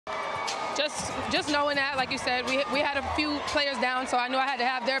Just knowing that, like you said, we had a few players down, so I knew I had to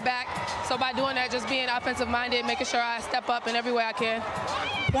have their back. So by doing that, just being offensive-minded, making sure I step up in every way I can.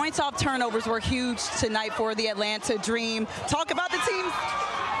 Points off turnovers were huge tonight for the Atlanta Dream. Talk about the team.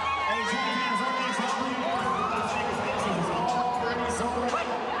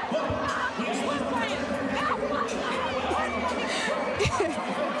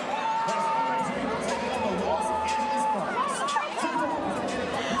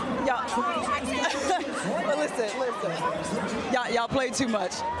 Listen. Y'all played too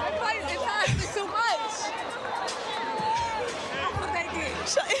much. I played entirely too much. What they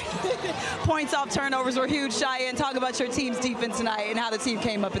did. Points off turnovers were huge. Cheyenne, talk about your team's defense tonight and how the team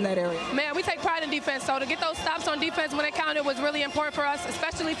came up in that area. Man, we take pride in defense, so to get those stops on defense when they counted was really important for us,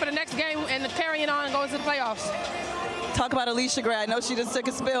 especially for the next game and carrying on and going to the playoffs. Talk about Alicia Gray. I know she just took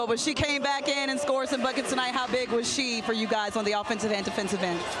a spill, but she came back in and scored some buckets tonight. How big was she for you guys on the offensive and defensive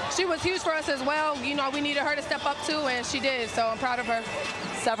end? She was huge for us as well. You know, we needed her to step up too, and she did, so I'm proud of her.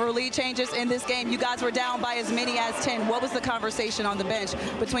 Several lead changes in this game. You guys were down by as many as 10. What was the conversation on the bench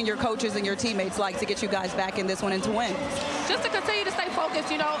between your coaches and your teammates like to get you guys back in this one and to win? Just to continue to stay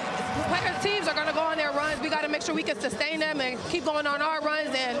focused. You know, teams are going to go on their runs. We got to make sure we can sustain them and keep going on our runs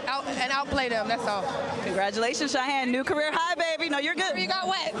and outplay them. That's all. Congratulations, Cheyenne. New career high, baby. No, you're good. You got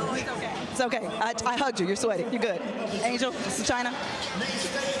wet. Oh, it's okay. It's okay. I hugged you. You're sweaty. You're good. Angel, this is China.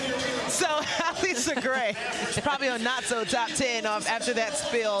 So Alicia Gray, probably a not so top 10 after that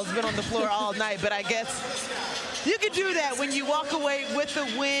spill. Has been on the floor all night, but I guess you can do that when you walk away with the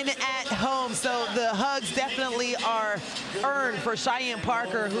win at home. So the hugs definitely are earned for Cheyenne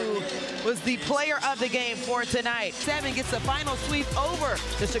Parker, who was the player of the game for tonight. 7 gets the final sweep over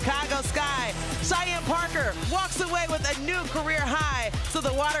the Chicago Sky. Cheyenne Parker walks away with a new career high, so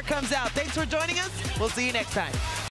the water comes out. Thanks for joining us. We'll see you next time.